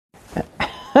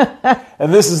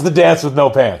And this is the dance with no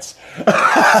pants. Oh, is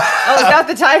that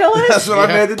the title is? That's what I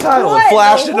made the title. What? It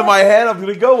flashed into my head. I'm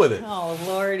going to go with it. Oh,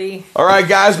 Lordy. All right,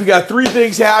 guys, we got 3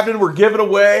 things happening. We're giving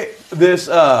away this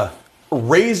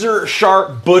razor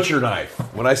sharp butcher knife.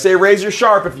 When I say razor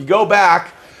sharp, if you go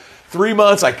back 3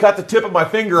 months, I cut the tip of my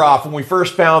finger off when we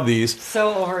first found these.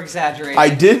 So over-exaggerated. I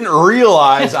didn't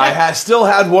realize I still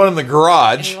had one in the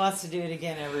garage. And he wants to do it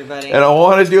again, everybody. And I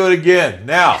want to do it again.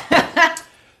 Now,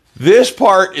 this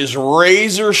part is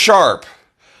razor sharp.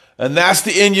 And that's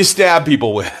the end you stab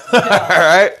people with. All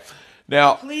right?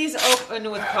 Now, please open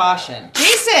with caution.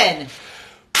 Jason!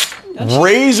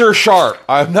 Razor sharp.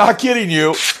 I'm not kidding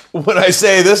you when I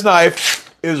say this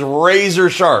knife is razor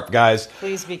sharp, guys.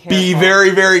 Please be careful. Be very,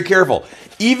 very careful.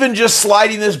 Even just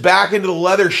sliding this back into the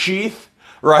leather sheath,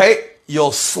 right?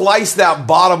 You'll slice that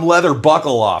bottom leather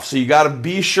buckle off. So you got to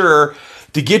be sure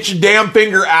to get your damn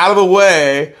finger out of the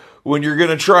way when you're going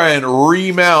to try and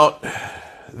remount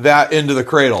that into the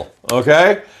cradle,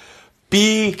 okay?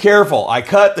 Be careful. I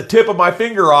cut the tip of my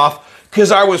finger off because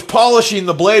I was polishing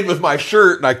the blade with my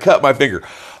shirt and I cut my finger.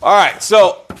 All right,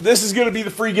 so this is going to be the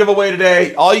free giveaway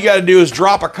today. All you got to do is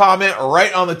drop a comment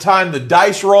right on the time the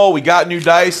dice roll. We got new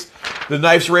dice. The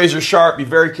knife's razor sharp. Be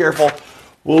very careful.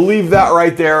 We'll leave that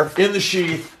right there in the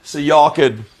sheath so y'all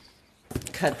could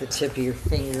cut the tip of your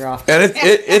finger off. And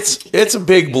it's a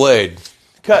big blade.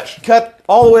 Cut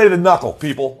all the way to the knuckle,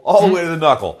 people. All the way to the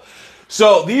knuckle.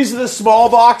 So these are the small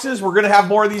boxes. We're going to have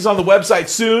more of these on the website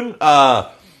soon.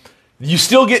 You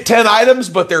still get 10 items,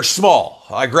 but they're small.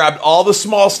 I grabbed all the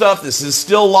small stuff. This is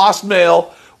still lost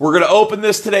mail. We're going to open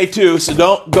this today too, so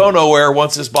don't go nowhere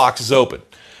once this box is open.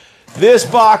 This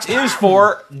box is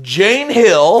for Jane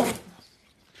Hill.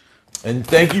 And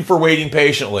thank you for waiting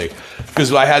patiently,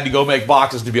 because I had to go make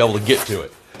boxes to be able to get to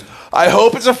it. I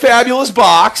hope it's a fabulous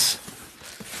box.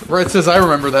 Brett says, I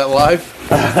remember that live.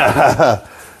 That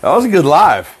was a good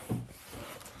live.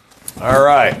 All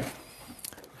right.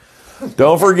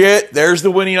 Don't forget, there's the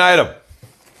winning item.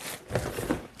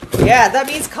 Yeah, that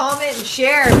means comment and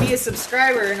share and be a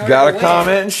subscriber in order Gotta to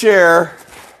comment and share.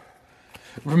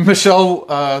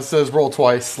 Michelle says, roll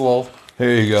twice, lol.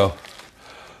 Here you go.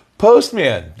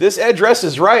 Postman, this address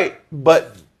is right,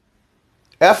 but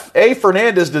F.A.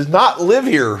 Fernandez does not live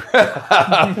here.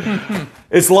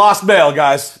 It's lost mail,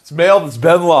 guys. It's mail that's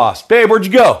been lost. Babe, where'd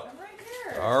you go? I'm right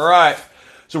here. All right.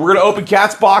 So we're going to open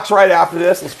Kat's box right after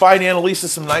this. Let's find Annalisa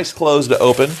some nice clothes to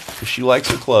open, because she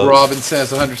likes her clothes. Robin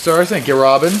says 100 stars. Thank you,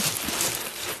 Robin.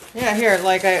 Yeah, here,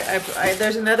 like,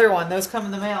 there's another one. Those come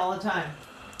in the mail all the time.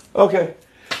 Okay.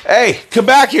 Hey, come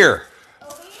back here.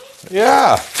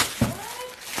 Yeah.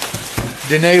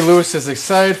 Danae Lewis is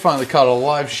excited. Finally caught a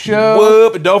live show.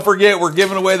 Whoop. And don't forget, we're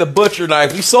giving away the butcher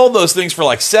knife. We sold those things for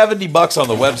like $70 on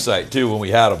the website, too, when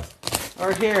we had them.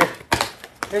 Or here.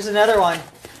 There's another one.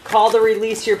 Call to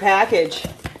release your package.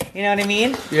 You know what I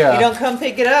mean? Yeah. You don't come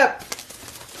pick it up.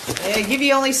 They give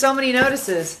you only so many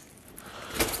notices.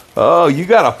 Oh, you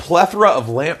got a plethora of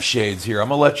lampshades here. I'm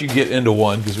going to let you get into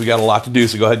one because we got a lot to do,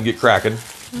 so go ahead and get cracking.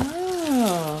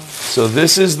 Oh. So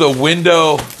this is the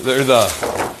window, they're the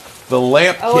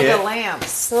lamp kit. Oh, the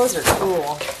lamps. Those are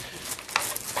cool.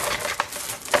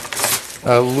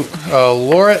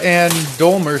 Laura Ann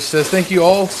Dolmer says, thank you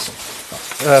all.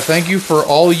 Thank you for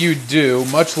all you do.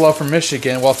 Much love from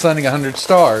Michigan while sending 100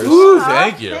 stars. Ooh,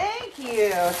 thank you. Thank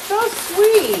you. So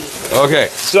sweet. Okay,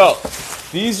 so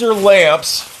these are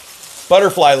lamps,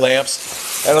 butterfly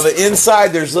lamps. And on the inside,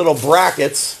 there's little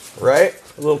brackets, right?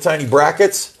 Little tiny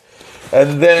brackets.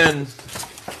 And then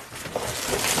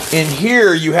in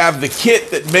here, you have the kit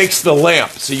that makes the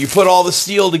lamp. So you put all the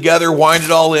steel together, wind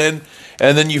it all in,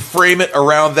 and then you frame it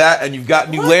around that, and you've got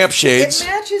new lampshades. It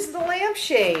matches the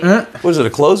lampshade. Was it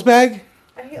a clothes bag?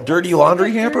 It Dirty looks laundry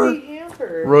like a hamper? dirty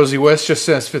hamper. Rosie West just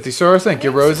says 50 stars. Thank you,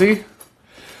 Rosie.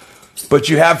 But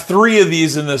you have 3 of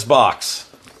these in this box.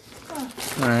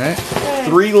 All right.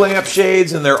 3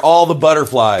 lampshades, and they're all the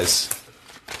butterflies.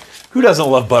 Who doesn't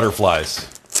love butterflies?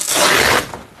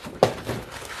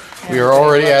 We are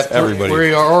already at everybody.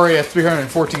 We are already at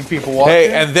 314 people watching.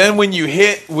 Hey, and then when you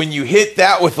hit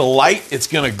that with the light, it's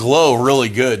gonna glow really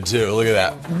good too. Look at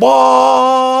that.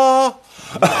 Bah!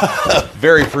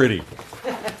 Very pretty.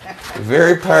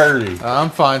 Very pretty. I'm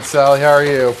fine, Sally. How are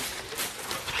you?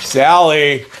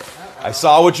 Sally, I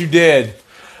saw what you did.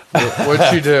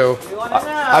 What'd you do? We want to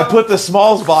know. I put the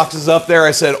smalls boxes up there.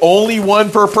 I said only one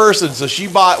per person. So she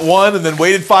bought one and then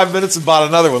waited 5 minutes and bought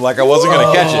another one like I wasn't going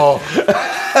to catch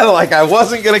it. Like I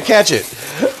wasn't going to catch it.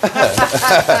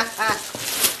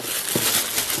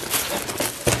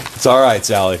 It's all right,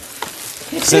 Sally.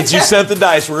 Since you sent the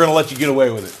dice, we're going to let you get away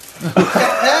with it.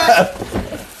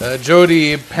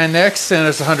 Jody Penex sent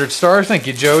us 100 stars. Thank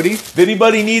you, Jody. If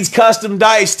anybody needs custom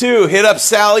dice too, hit up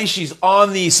Sally. She's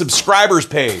on the subscribers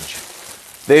page.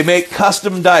 They make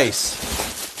custom dice.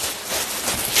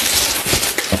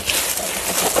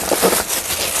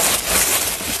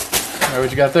 All right,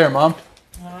 what you got there, Mom?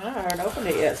 I haven't opened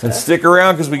it yet. And stick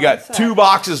around because we got 2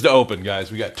 boxes to open,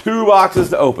 guys. We got 2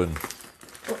 boxes to open.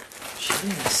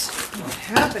 Jeez, what's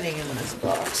happening in this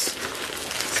box?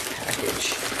 This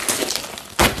package.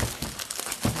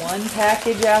 One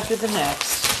package after the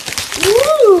next.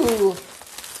 Ooh!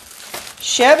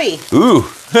 Chevy. Ooh,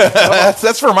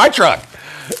 that's for my truck.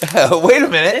 Wait a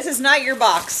minute. This is not your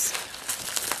box.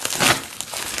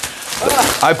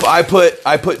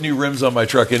 I put new rims on my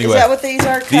truck anyway. Is that what these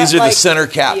are? These are the center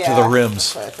cap to the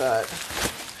rims. That's what I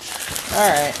thought. All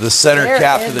right. The center They're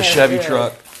cap to in the there Chevy good.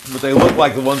 truck. But they look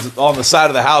like the ones on the side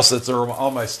of the house that are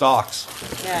on my stocks.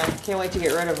 Yeah, can't wait to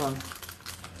get rid of them.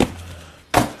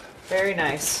 Very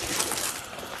nice.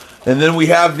 And then we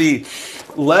have the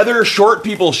leather short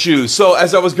people shoes. So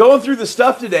as I was going through the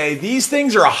stuff today, these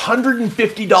things are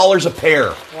 $150 a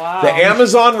pair. Wow. The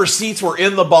Amazon receipts were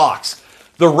in the box.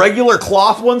 The regular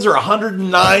cloth ones are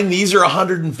 $109. These are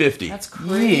 $150. That's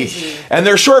crazy. And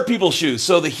they're short people shoes.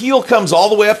 So the heel comes all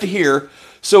the way up to here.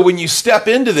 So when you step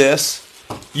into this,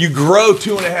 you grow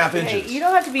 2.5 inches. Hey, you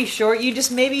don't have to be short. You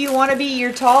just maybe you want to be.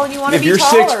 You're tall and you want to If be you're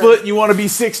taller. 6 foot, you want to be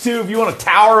 6'2". If you want to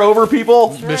tower over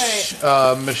people, Right.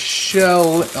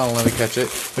 Michelle, oh, let me catch it.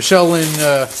 Michelle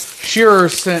Lynn Shearer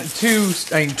sent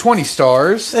 20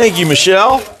 stars. thank you,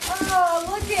 Michelle. Oh,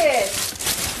 look it!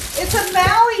 It's a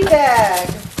Maui bag.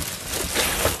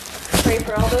 Pray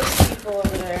for all those people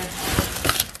over there.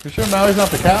 You sure Maui's not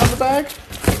the cat on the bag?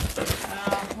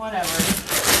 Whatever.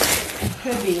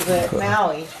 Could be, but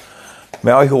Maui.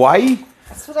 Maui, Hawaii.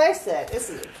 That's what I said. This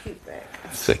is a cute bag.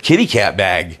 It's a kitty cat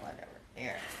bag. Whatever.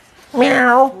 Here.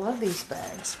 Meow. I love these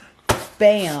bags.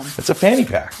 Bam. It's a fanny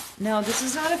pack. No, this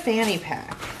is not a fanny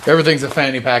pack. Everything's a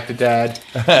fanny pack to Dad.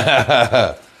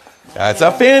 That's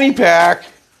a fanny pack.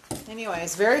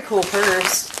 Anyways, very cool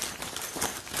purse.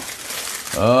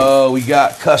 Oh, we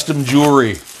got custom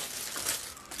jewelry.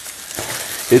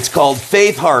 It's called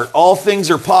Faith Heart. All things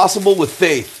are possible with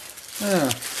faith. Yeah.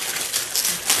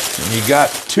 And you got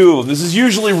 2 of them. This is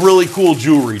usually really cool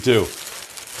jewelry, too.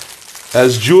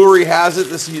 As jewelry has it,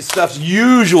 this stuff's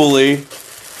usually...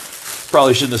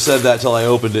 Probably shouldn't have said that till I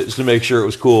opened it, just to make sure it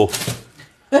was cool.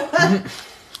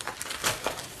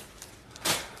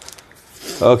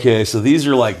 Okay, so these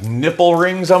are like nipple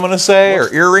rings, I'm going to say,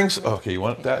 or earrings. Okay, you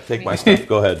want that? Take my stuff.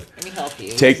 Go ahead. Let me help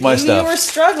you. Take my stuff. You were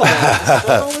struggling. The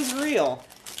struggle was real.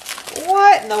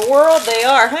 What in the world they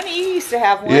are? Honey, you used to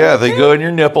have one. Yeah, they too. go in your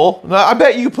nipple. No, I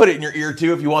bet you could put it in your ear,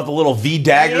 too, if you want the little V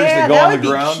daggers that go on the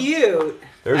ground. That would be cute.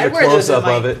 There's I'd a wear those in close-up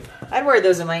of it. I'd wear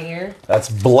those in my ear. That's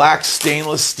black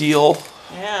stainless steel.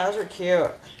 Yeah, those are cute.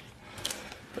 All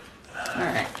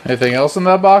right. Anything else in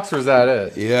that box, or is that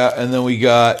it? Yeah, and then we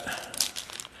got...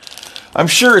 I'm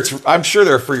sure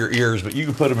they're for your ears, but you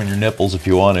can put them in your nipples if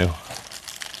you want to.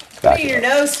 Put it in your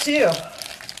nose, too.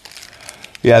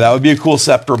 Yeah, that would be a cool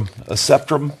septum. A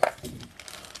septum.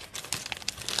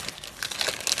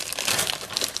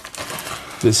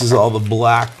 This is all the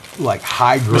black, like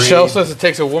high grade. Michelle says it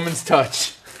takes a woman's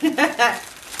touch.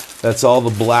 That's all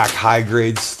the black high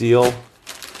grade steel.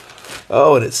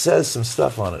 Oh, and it says some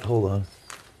stuff on it. Hold on.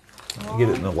 Let me get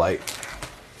it in the light.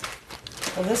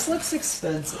 Well, this looks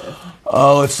expensive.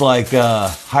 Oh, it's like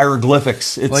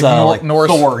hieroglyphics. It's Like like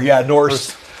Norse. Thor. Yeah,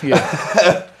 Norse.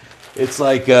 Yeah. It's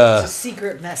like It's a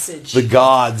secret message. the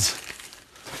gods.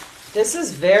 This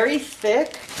is very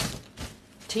thick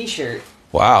t-shirt.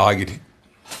 Wow, I could.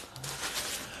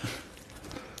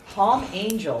 Palm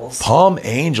Angels. Palm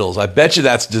Angels. I bet you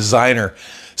that's designer.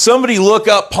 Somebody look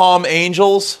up Palm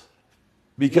Angels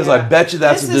because I Yeah. bet you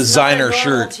that's This a is designer not a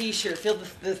normal shirt. T-shirt.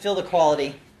 Feel the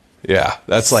quality. Yeah,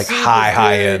 that's like Super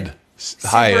high good. end.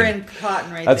 High Super end. in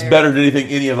cotton right That's there. better than anything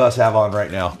any of us have on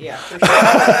right now. Yeah, for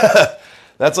sure.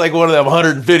 That's like one of them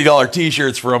 $150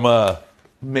 t-shirts from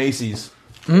Macy's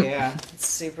Yeah, it's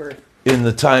super. in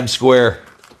the Times Square.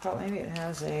 Probably maybe it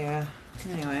has a.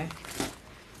 Anyway,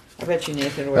 I bet you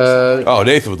Nathan wears something like Oh,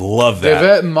 Nathan would love that.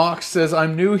 Yvette Mox says,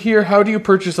 I'm new here. How do you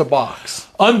purchase a box?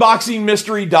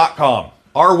 Unboxingmystery.com.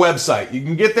 Our website. You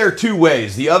can get there 2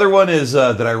 ways. The other one is,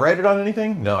 did I write it on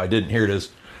anything? No, I didn't. Here it is.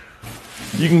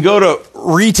 You can go to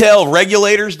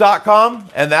retailregulators.com,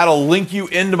 and that'll link you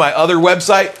into my other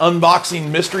website,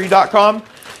 unboxingmystery.com,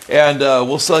 and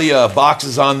we'll sell you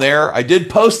boxes on there. I did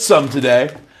post some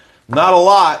today. Not a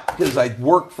lot, because I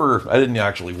didn't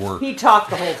actually work. He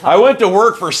talked the whole time. I went to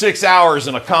work for 6 hours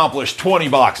and accomplished 20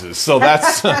 boxes. So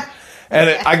that's, And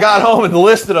I got home and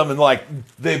listed them, and like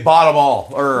they bought them all,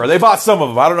 or they bought some of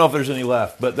them. I don't know if there's any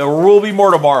left, but there will be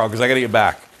more tomorrow because I got to get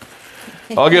back.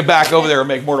 I'll get back over there and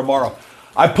make more tomorrow.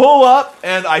 I pull up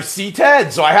and I see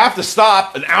Ted, so I have to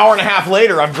stop. An hour and a half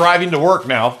later, I'm driving to work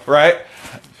now, right?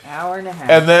 Hour and a half.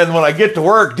 And then when I get to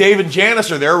work, Dave and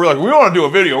Janice are there. We're like, we want to do a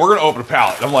video. We're going to open a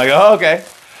pallet. I'm like, oh, okay.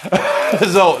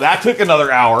 So that took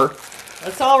another hour.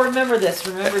 Let's all remember this.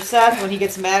 Remember Seth when he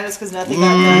gets mad at us because nothing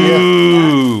got done?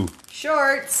 Ooh.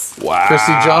 Shorts. Wow.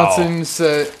 Christy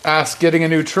Johnson asked, getting a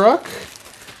new truck?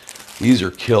 These are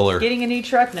killer. Getting a new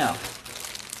truck? No.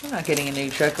 You're not getting a new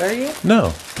truck, are you? No.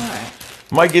 All right.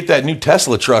 Might get that new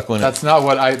Tesla truck when That's not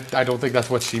what I don't think that's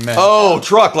what she meant. Oh,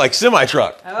 truck, like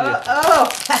semi-truck. Oh.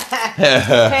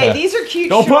 Hey, these are cute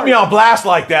Don't put me shorts. on blast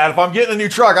like that. If I'm getting a new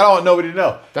truck, I don't want nobody to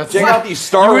know. Check out these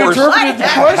Star You Wars. interpreted the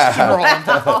question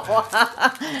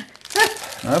wrong.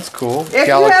 That's cool. If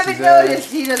you haven't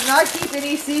noticed, he does not keep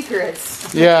any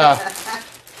secrets. Yeah.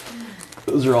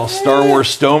 Those are all Star Wars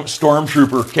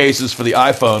Stormtrooper cases for the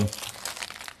iPhone.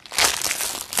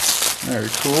 Very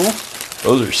cool.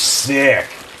 Those are sick.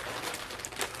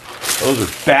 Those are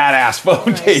badass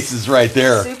phone cases right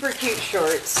there. Super cute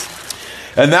shorts.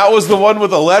 And that was the one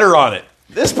with a letter on it.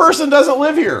 This person doesn't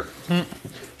live here.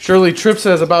 Shirley Tripp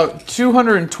says about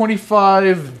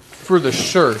 $225 for the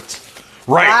shirt.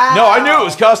 Right. Wow. No, I knew it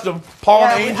was custom. Palm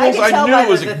Angels, can tell I by knew it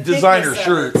was the a designer thickness of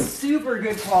shirt. it. Super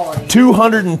good quality.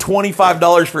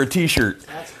 $225 for a t-shirt.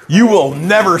 You will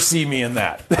never see me in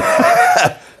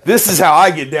that. This is how I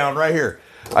get down right here.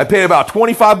 I paid about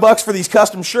 $25 for these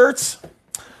custom shirts.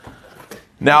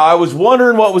 Now, I was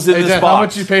wondering what was in Hey, this Dad, box. how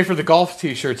much you pay for the golf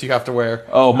t-shirts you have to wear?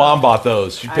 Oh, Mom bought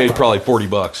those. She paid probably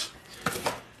 $40.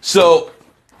 So,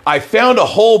 I found a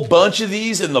whole bunch of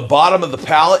these in the bottom of the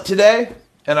pallet today,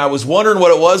 and I was wondering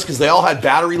what it was because they all had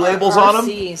battery labels on them.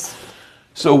 RCs.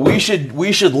 So we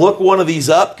should look one of these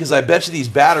up because I bet you these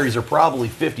batteries are probably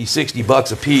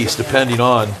 $50-$60 a piece, depending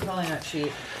on. Probably not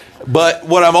cheap. But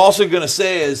what I'm also going to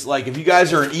say is, like, if you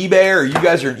guys are an eBay or you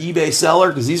guys are an eBay seller,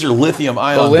 because these are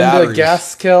lithium-ion Belinda batteries.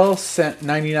 Gaskell sent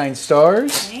 99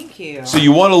 stars. Thank you. So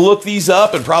you want to look these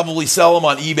up and probably sell them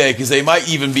on eBay because they might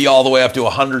even be all the way up to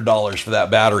 $100 for that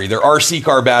battery. They're RC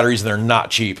car batteries and they're not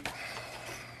cheap.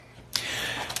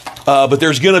 But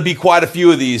there's going to be quite a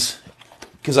few of these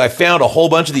because I found a whole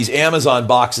bunch of these Amazon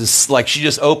boxes. Like she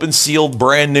just opened, sealed,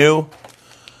 brand new.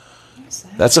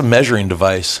 That's a measuring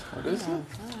device. What is it?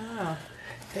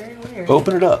 Very weird.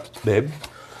 Open it up, babe.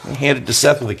 Hand it to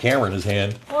Seth with a camera in his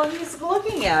hand. Well, he's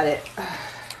looking at it.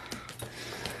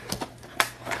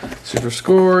 Super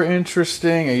score,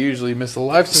 interesting. I usually miss the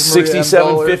live. Says Maria M.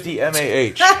 Baller.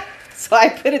 6750 mAh. So I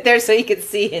put it there so you can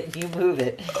see it and you move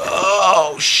it.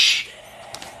 Oh, shit.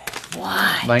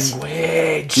 What?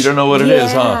 Language. You don't know what it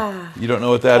is, huh? Yeah. You don't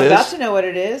know what that I'm is? about to know what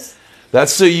it is.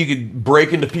 That's so you could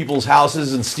break into people's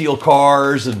houses and steal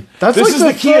cars, and That's this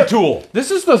like is the Kia tool.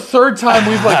 This is the third time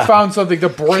we've found something to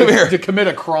Come here. break to commit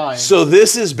a crime. So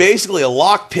this is basically a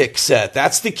lockpick set.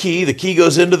 That's the key. The key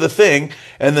goes into the thing,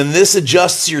 and then this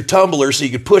adjusts your tumbler so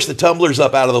you can push the tumblers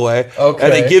up out of the way. Okay.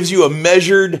 And it gives you a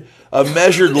measured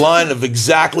line of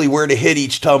exactly where to hit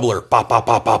each tumbler. Pop, pop,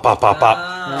 pop, pop, pop, pop,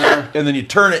 pop. And then you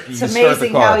turn it and you It's start the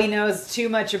amazing car. how he knows too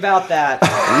much about that.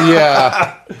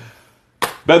 Yeah.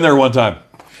 Been there one time.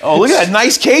 Oh, look at that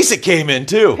nice case it came in,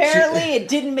 too. Apparently, it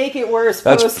didn't make it worse.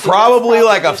 That's posted. probably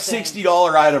like a thing.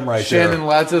 $60 item right Shannon there.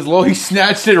 Ladd says, Lohi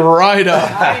snatched it right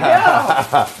up. I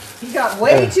know. He got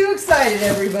way too excited,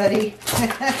 everybody.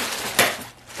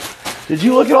 Did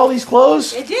you look at all these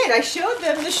clothes? It did. I showed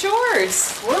them the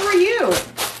shorts. Where were you?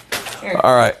 Here,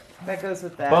 All right. that goes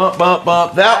with that. Bump, bump,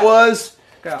 bump. That was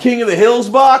Go. King of the Hills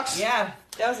box. Yeah,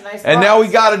 that was a nice. And box. now we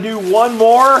got to do one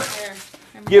more. Here.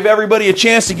 Give everybody a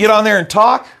chance to get on there and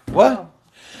talk. What? Oh.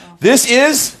 This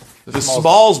is the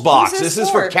Smalls box. Who's This this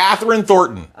is for for? Catherine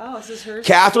Thornton. Oh, is this hers?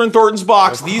 Catherine Thornton's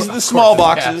box. These are the small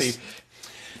boxes.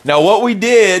 Now, what we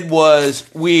did was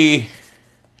we...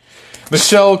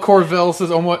 Michelle Corvell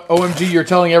says, OMG, you're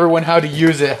telling everyone how to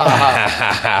use it. Ha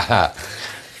ha.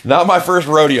 Not my first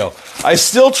rodeo. I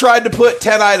still tried to put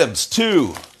 10 items.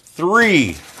 2,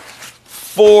 3,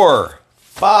 4,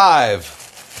 5,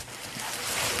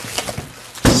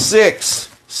 6,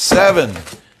 7,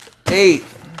 8,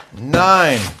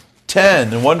 9,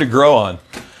 10, and one to grow on.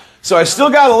 So I still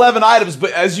got 11 items,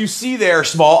 but as you see there,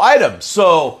 small items.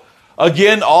 So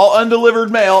again, all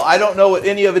undelivered mail. I don't know what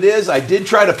any of it is. I did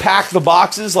try to pack the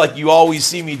boxes like you always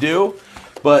see me do,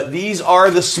 but these are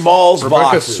the Smalls Rebecca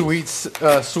boxes.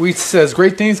 Sweets says,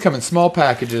 great things come in small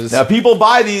packages. Now, people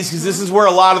buy these because this is where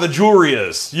a lot of the jewelry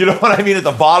is. You know what I mean? At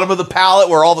the bottom of the pallet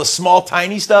where all the small,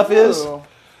 tiny stuff is. Ooh.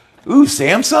 Ooh,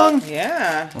 Samsung?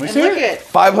 Yeah. And see look it. at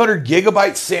 500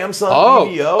 gigabyte Samsung Oh,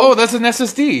 EVO. oh, that's an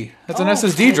SSD. That's an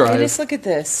SSD drive. Just look at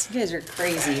this. You guys are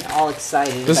crazy. All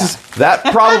excited. This is. That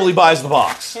probably buys the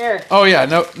box. Here. Oh yeah,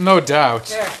 no doubt.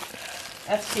 Here.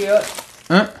 That's cute.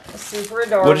 Huh? Super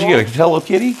adorable. What did you get? A Hello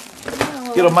Kitty?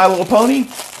 Get a My Little Pony?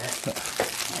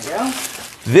 There you go.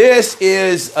 This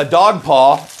is a dog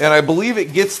paw, and I believe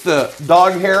it gets the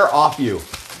dog hair off you.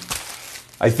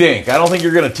 I think. I don't think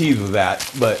you're going to tease with that,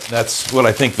 but that's what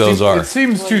I think those are. It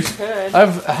seems Well, too. you could.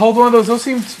 I've held one of those. Those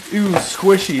seem too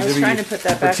squishy. I was trying to put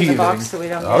that back in the box so we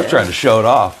don't I was get trying to show it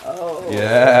off. Oh.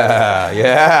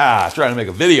 Yeah. I was trying to make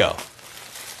a video.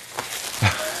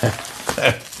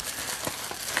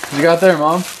 What you got there,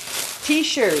 Mom?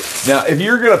 T-shirts. Now, if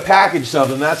you're going to package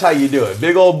something, that's how you do it.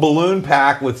 Big old balloon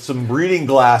pack with some reading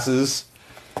glasses.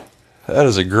 That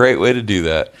is a great way to do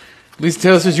that. Lisa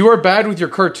Taylor says, you are bad with your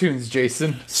cartoons,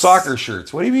 Jason. Soccer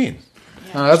shirts. What do you mean?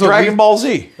 That's what Dragon Ball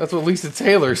Z. That's what Lisa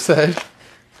Taylor said.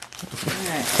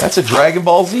 Alright. That's a Dragon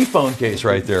Ball Z phone case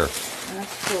right there.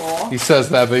 That's cool. He says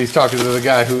that, but he's talking to the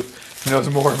guy who knows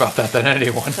more about that than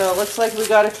anyone. So it looks like we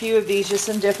got a few of these just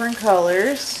in different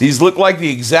colors. These look like the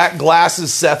exact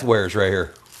glasses Seth wears right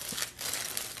here.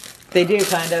 They do,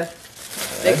 kind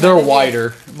of. They're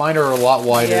wider. Mine are a lot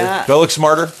wider. Yeah. Do I look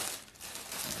smarter?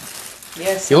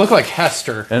 Yes. You look like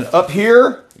Hester. And up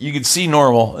here, you can see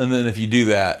normal. And then if you do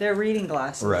that. They're reading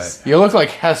glasses. Right. You look like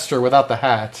Hester without the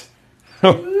hat.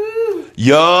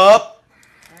 Yup.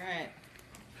 Alright.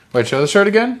 Wait, show the shirt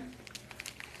again.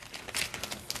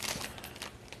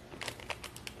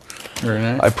 Very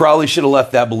nice. I probably should have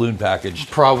left that balloon package.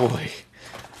 Probably.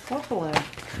 What balloon?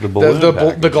 The balloon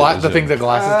package the thing the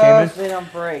glasses came in. They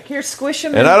don't break. Here, squish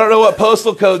them And I don't know what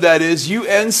postal code that is.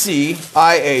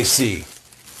 UNCIAC.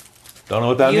 Don't know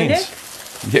what that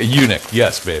means. Yeah, eunuch.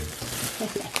 Yes, babe.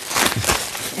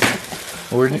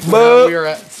 Now we are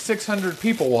at 600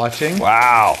 people watching.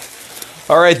 Wow.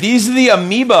 All right, these are the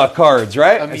Amoeba cards,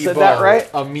 right? I said that right?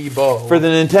 Amiibo. For the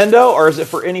Nintendo, or is it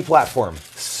for any platform?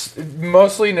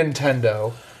 Mostly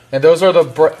Nintendo. And those are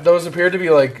those appear to be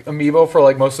like Amiibo for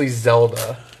like mostly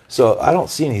Zelda. So I don't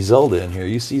see any Zelda in here.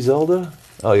 You see Zelda?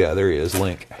 Oh yeah, there he is,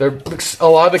 Link. A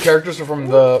lot of the characters are from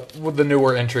the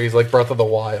newer entries, like Breath of the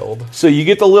Wild. So you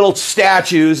get the little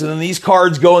statues, and then these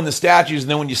cards go in the statues, and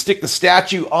then when you stick the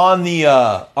statue on the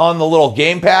little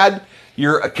gamepad,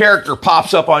 your character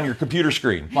pops up on your computer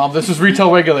screen. Mom, this is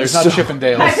retail regulars, not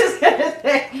Chippendales. I just gotta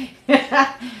say.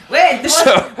 Wait,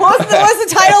 what was the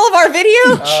title of our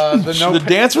video? The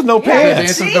Dance with No Pants. The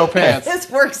Dance with No Pants. This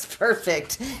works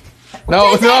perfect.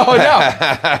 No.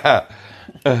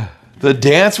 The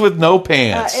Dance with No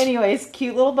Pants. Anyways,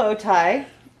 cute little bow tie.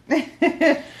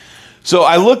 So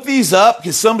I looked these up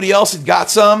because somebody else had got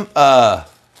some.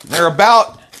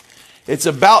 It's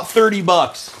about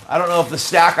 $30. I don't know if the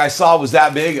stack I saw was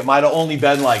that big. It might have only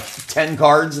been like 10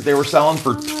 cards that they were selling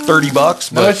for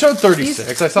 $30. No, it But showed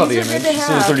 36. I saw the These are image. good to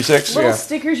have. 36? Little Yeah.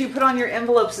 stickers you put on your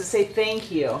envelopes that say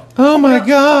thank you. oh my You don't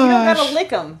gosh. gotta lick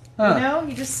them. Huh. You know,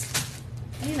 you just,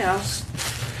 you know.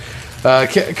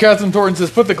 Catherine Thornton says,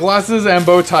 put the glasses and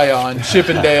bow tie on,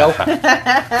 Chippendale.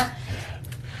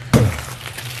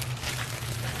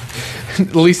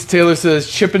 Lisa Taylor says,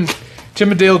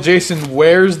 Chippendale Jason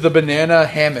wears the banana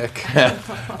hammock.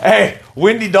 Hey,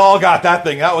 Windy Doll got that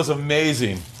thing. That was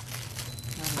amazing.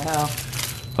 Wow.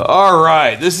 All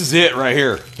right, this is it right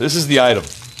here. This is the item.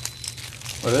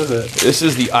 What is it? This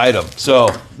is the item. So,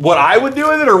 what I would do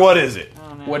with it, or what is it?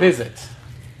 What is it?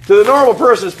 To the normal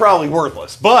person, it's probably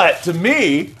worthless. But to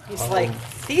me, He's like,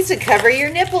 these would cover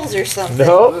your nipples or something.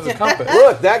 no. There's a compass.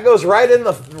 Look, that goes right in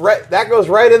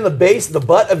the base, the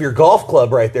butt of your golf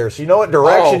club right there. So you know what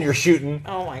direction you're shooting.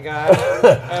 Oh my god.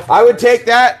 I would take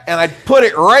that and I'd put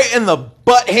it right in the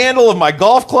butt handle of my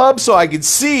golf club so I could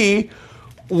see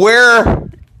where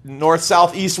north,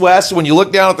 south, east, west. When you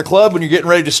look down at the club when you're getting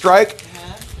ready to strike,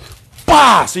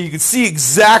 bah! So you can see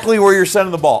exactly where you're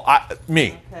sending the ball.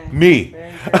 Me.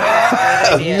 Very good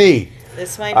idea. Me.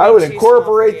 This might be I would too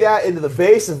incorporate small for that into the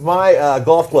base of my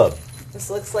golf club. you. This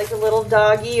looks like a little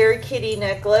doggy or a kitty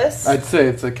necklace. I'd say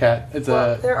it's a cat. It's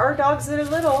Well, a... there are dogs that are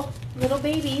little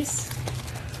babies.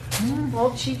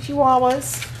 Little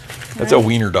chihuahuas. That's a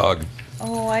wiener dog.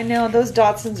 Oh, I know. Those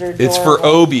Dachshunds are adorable. It's for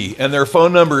Obi, and their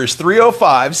phone number is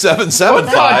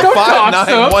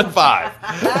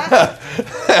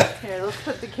 305-775-5915. Here, let's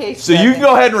put the case So back you in. can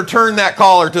go ahead and return that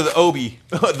caller to the Obi,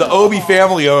 the Obi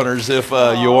family owners if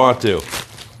you want to.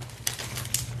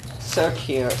 So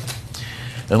cute.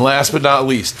 And last but not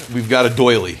least, we've got a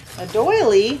doily. A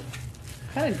doily?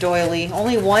 What kind of doily?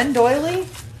 Only one doily?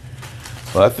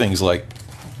 Well, that thing's like...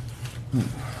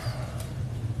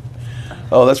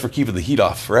 Oh, that's for keeping the heat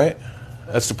off, right?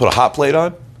 That's to put a hot plate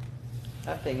on?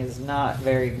 That thing is not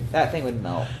very... That thing would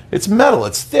melt. It's metal.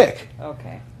 It's thick.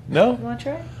 Okay. No? You want to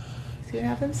try? See what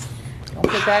happens? Don't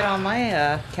put that on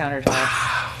my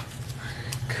countertops.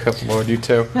 Good Lord, you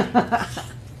too.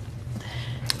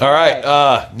 All right.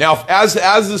 Now, as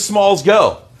the smalls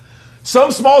go,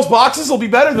 some Smalls boxes will be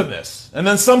better than this. And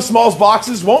then some Smalls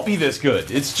boxes won't be this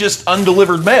good. It's just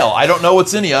undelivered mail. I don't know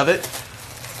what's any of it.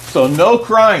 So no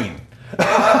crying.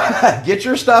 Get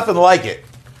your stuff and like it.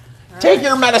 Take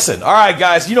your medicine. All right,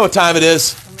 guys. You know what time it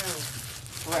is.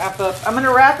 I'm going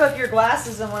to wrap up your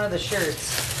glasses in one of the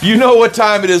shirts. You know what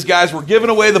time it is, guys. We're giving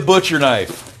away the butcher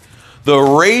knife. The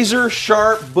razor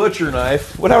sharp butcher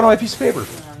knife. What happened to my piece of paper?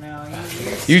 I don't know.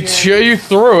 You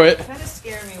threw it. You kind of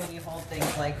scare me when you hold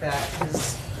things like that.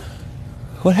 'Cause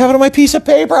What happened to my piece of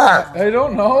paper? I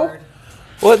don't know.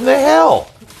 What in the hell?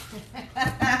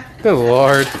 Good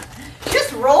Lord.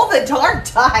 just roll the darn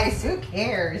dice. Who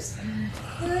cares?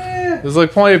 There's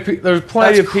like plenty of there's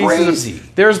plenty That's of pieces. crazy.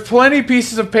 There's plenty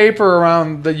pieces of paper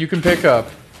around that you can pick up.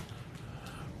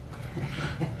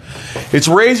 It's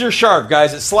razor sharp,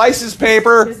 guys. It slices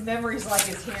paper. His memory's like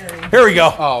his hearing. Here we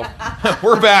go. Oh,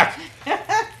 We're back.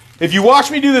 If you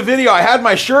watch me do the video, I had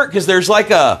my shirt because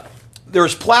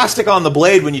there's plastic on the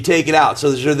blade when you take it out.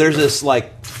 So there's this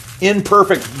like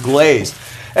imperfect glaze.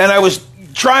 And I was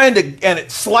trying to, and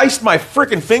it sliced my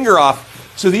freaking finger off.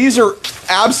 So these are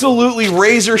absolutely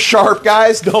razor sharp,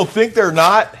 guys. Don't think they're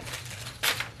not.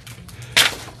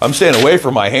 I'm staying away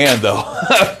from my hand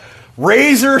though.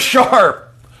 Razor sharp.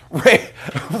 Woo!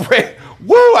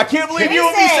 I can't believe you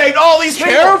and me saved all these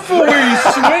people. careful where you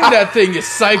swing that thing, you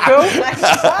psycho.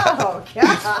 Oh,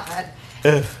 God.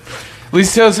 At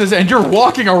least Taylor says, and you're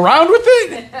walking around with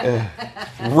it?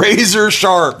 Razor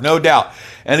sharp, no doubt.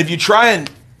 And if you try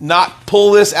and not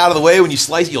pull this out of the way when you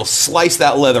slice it, you'll slice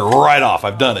that leather right off.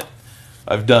 I've done it.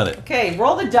 Okay,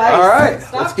 roll the dice. All right,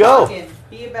 Stop let's go. talking.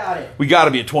 Be about it. We got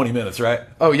to be at 20 minutes, right?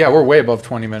 Oh, yeah, we're way above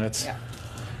 20 minutes. Yeah.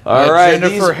 All right.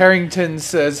 Jennifer Harrington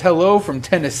says, hello from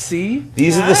Tennessee.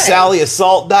 These are the Nice. Sally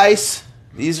Assault dice.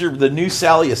 These are the new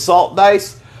Sally Assault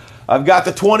dice. I've got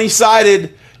the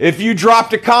 20-sided. If you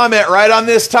dropped a comment right on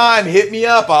this time, hit me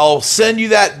up. I'll send you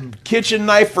that kitchen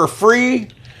knife for free.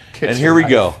 And here we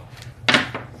go.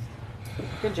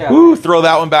 Good job. Woo, throw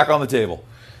that one back on the table.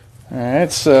 All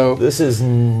right, so This is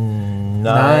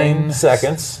 9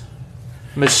 seconds.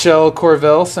 Michelle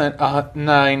Corvell sent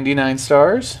 99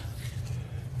 stars.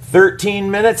 13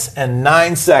 minutes and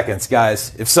 9 seconds,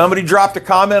 guys. If somebody dropped a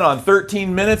comment on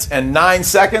 13 minutes and 9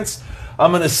 seconds,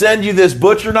 I'm going to send you this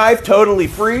butcher knife totally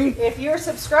free. If you're a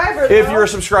subscriber, If you're a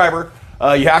subscriber,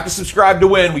 you have to subscribe to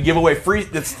win. We give away free.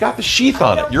 It's got the sheath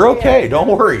on it. You're okay. Don't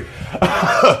worry.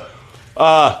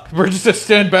 We're just to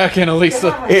stand back,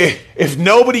 Annalisa. If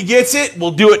nobody gets it,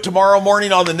 we'll do it tomorrow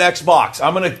morning on the next box.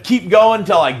 I'm going to keep going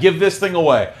until I give this thing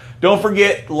away. Don't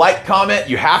forget, like, comment.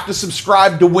 You have to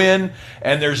subscribe to win.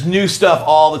 And there's new stuff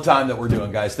all the time that we're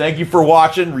doing, guys. Thank you for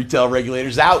watching. Retail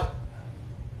Regulators out.